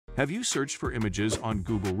Have you searched for images on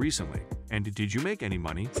Google recently? And did you make any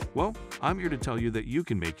money? Well, I'm here to tell you that you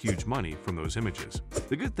can make huge money from those images.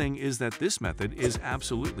 The good thing is that this method is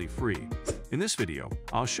absolutely free. In this video,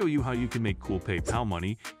 I'll show you how you can make cool PayPal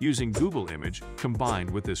money using Google Image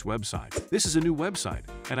combined with this website. This is a new website,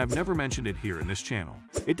 and I've never mentioned it here in this channel.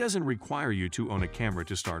 It doesn't require you to own a camera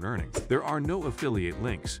to start earning. There are no affiliate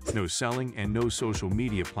links, no selling, and no social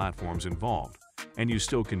media platforms involved. And you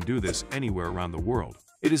still can do this anywhere around the world.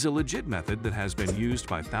 It is a legit method that has been used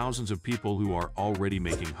by thousands of people who are already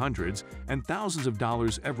making hundreds and thousands of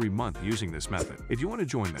dollars every month using this method. If you want to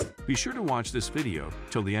join them, be sure to watch this video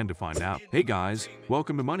till the end to find out. Hey guys,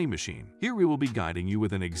 welcome to Money Machine. Here we will be guiding you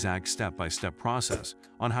with an exact step-by-step process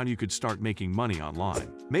on how you could start making money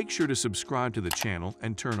online. Make sure to subscribe to the channel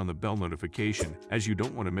and turn on the bell notification as you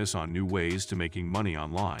don't want to miss on new ways to making money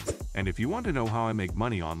online. And if you want to know how I make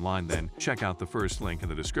money online, then check out the first link in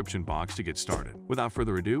the description box to get started. Without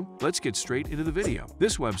further ado, let's get straight into the video.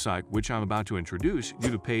 This website, which I'm about to introduce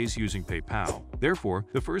you to, pays using PayPal. Therefore,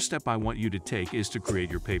 the first step I want you to take is to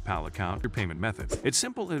create your PayPal account, your payment method. It's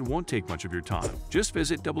simple and it won't take much of your time. Just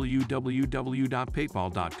visit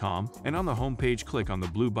www.paypal.com and on the homepage click on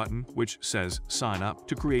the blue button which says Sign Up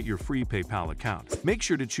to create your free PayPal account. Make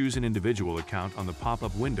sure to choose an individual account on the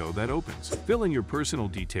pop-up window that opens. Fill in your personal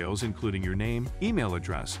details including your name, email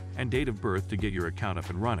address, and date of birth to get your account up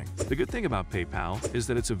and running. The good thing about PayPal is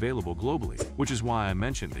that it's available globally, which is why I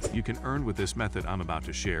mentioned that you can earn with this method I'm about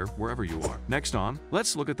to share wherever you are. Next on,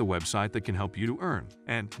 let's look at the website that can help you to earn.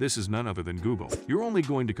 And this is none other than Google. You're only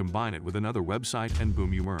going to combine it with another website and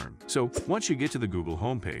boom, you earn. So once you get to the Google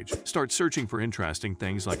homepage, start searching for interesting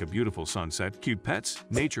things like a beautiful sunset, cute pets,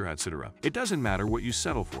 nature, etc. It doesn't matter what you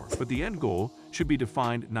settle for, but the end goal should be to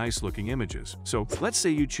find nice-looking images. So let's say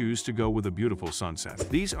you choose to go with a beautiful sunset.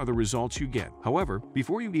 These are the results you get. However,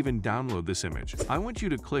 before you even download this image, I want you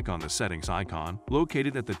to click on the settings icon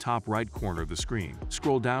located at the top right corner of the screen.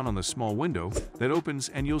 Scroll down on the small window that opens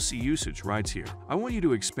and you'll see usage rights here. I want you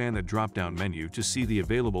to expand the drop-down menu to see the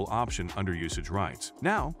available option under usage rights.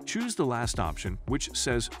 Now, choose the last option which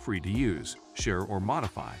says free to use, share or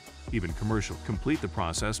modify, even commercial. Complete the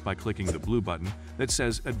process by clicking the blue button that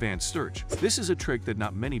says Advanced Search. This is a trick that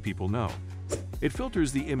not many people know. It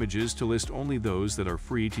filters the images to list only those that are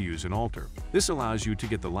free to use and alter. This allows you to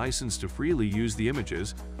get the license to freely use the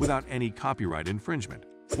images without any copyright infringement.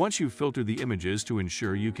 Once you've filtered the images to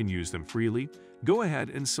ensure you can use them freely, go ahead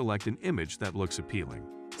and select an image that looks appealing.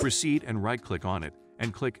 Proceed and right-click on it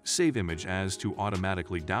and click Save Image As to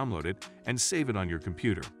automatically download it and save it on your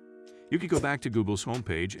computer. You can go back to Google's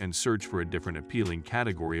homepage and search for a different appealing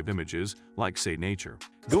category of images, like say nature.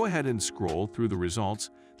 Go ahead and scroll through the results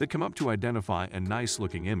that come up to identify a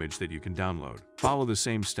nice-looking image that you can download. Follow the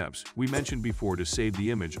same steps we mentioned before to save the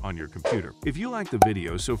image on your computer. If you like the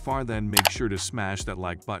video so far, then make sure to smash that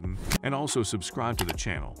like button and also subscribe to the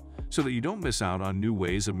channel so that you don't miss out on new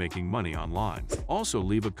ways of making money online. Also,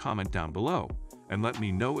 leave a comment down below and let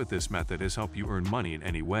me know if this method has helped you earn money in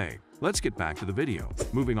any way. Let's get back to the video.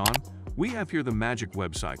 Moving on, we have here the magic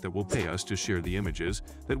website that will pay us to share the images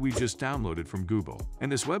that we just downloaded from Google.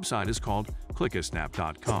 And this website is called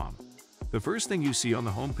clickasnap.com. The first thing you see on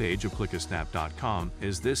the homepage of clickasnap.com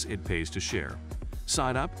is this: it pays to share.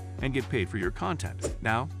 Sign up and get paid for your content.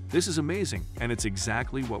 Now, this is amazing, and it's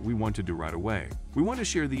exactly what we want to do right away. We want to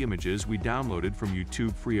share the images we downloaded from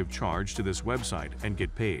YouTube free of charge to this website and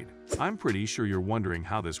get paid. I'm pretty sure you're wondering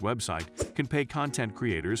how this website can pay content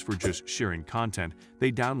creators for just sharing content they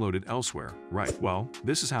downloaded elsewhere, right? Well,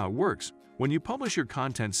 this is how it works. When you publish your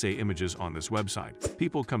content, say images, on this website,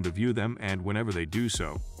 people come to view them, and whenever they do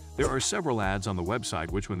so, there are several ads on the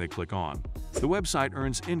website which when they click on, the website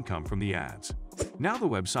earns income from the ads. Now the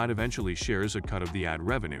website eventually shares a cut of the ad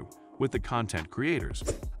revenue with the content creators.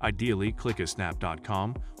 Ideally,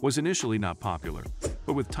 clickasnap.com was initially not popular,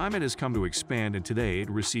 but with time it has come to expand, and today it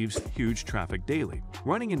receives huge traffic daily,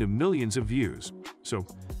 running into millions of views. So,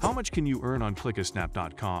 how much can you earn on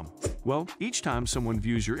clickasnap.com? Well, each time someone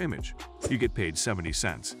views your image, you get paid 70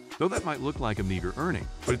 cents. Though that might look like a meager earning,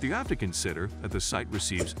 but if you have to consider that the site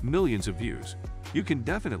receives millions of views, you can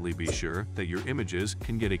definitely be sure that your images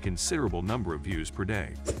can get a considerable number of views per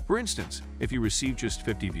day. For instance, if you receive just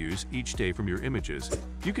 50 views each day from your images,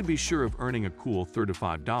 you can be sure of earning a cool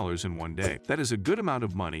 $35 in one day. That is a good amount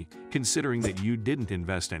of money considering that you didn't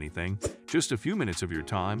invest anything, just a few minutes of your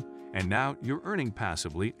time, and now you're earning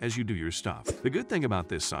passively as you do your stuff. The good thing about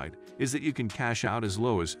this site is that you can cash out as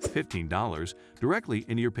low as $15 directly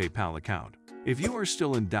into your PayPal account. If you are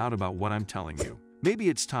still in doubt about what I'm telling you, maybe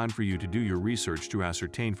it's time for you to do your research to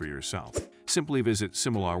ascertain for yourself. Simply visit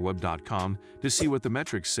similarweb.com to see what the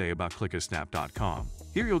metrics say about clickasnap.com.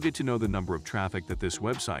 Here you'll get to know the number of traffic that this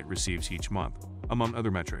website receives each month, among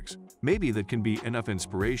other metrics. Maybe that can be enough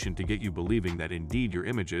inspiration to get you believing that indeed your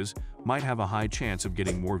images might have a high chance of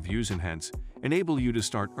getting more views and hence enable you to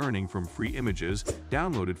start earning from free images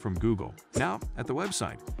downloaded from Google. Now, at the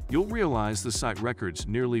website, you'll realize the site records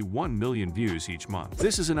nearly 1 million views each month.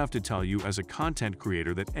 This is enough to tell you as a content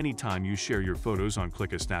creator that anytime you share your photos on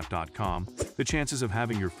clickasnap.com, the chances of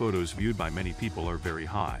having your photos viewed by many people are very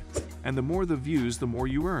high. And the more the views, the more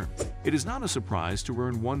you earn. It is not a surprise to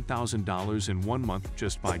earn $1,000 in 1 month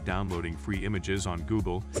just by downloading free images on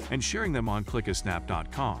Google and sharing them on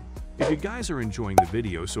clickasnap.com. If you guys are enjoying the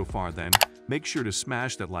video so far, then make sure to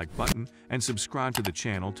smash that like button and subscribe to the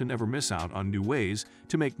channel to never miss out on new ways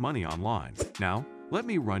to make money online. Now, let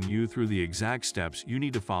me run you through the exact steps you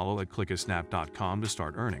need to follow at clickasnap.com to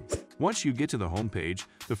start earning. Once you get to the homepage,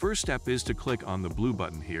 the first step is to click on the blue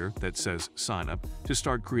button here that says Sign Up to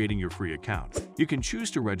start creating your free account. You can choose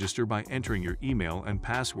to register by entering your email and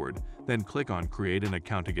password, then click on Create an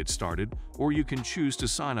account to get started, or you can choose to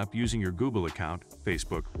sign up using your Google account,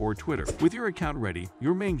 Facebook, or Twitter. With your account ready,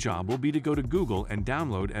 your main job will be to go to Google and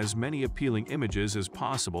download as many appealing images as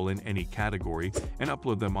possible in any category and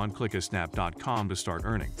upload them on clickasnap.com to start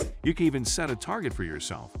earning. You can even set a target for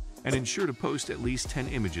yourself and ensure to post at least 10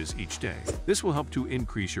 images each day. This will help to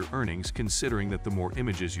increase your earnings, considering that the more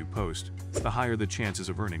images you post, the higher the chances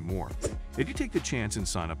of earning more. If you take the chance and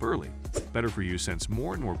sign up early, better for you since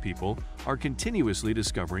more and more people are continuously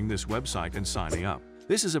discovering this website and signing up.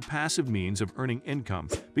 This is a passive means of earning income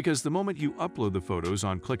because the moment you upload the photos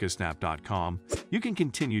on clickasnap.com, you can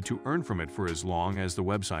continue to earn from it for as long as the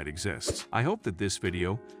website exists. I hope that this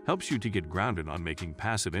video helps you to get grounded on making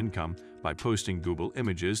passive income by posting Google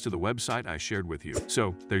images to the website I shared with you.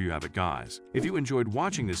 So there you have it, guys. If you enjoyed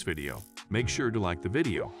watching this video, make sure to like the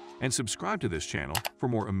video and subscribe to this channel for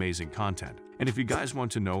more amazing content. And if you guys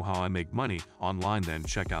want to know how I make money online, then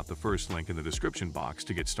check out the first link in the description box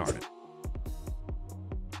to get started.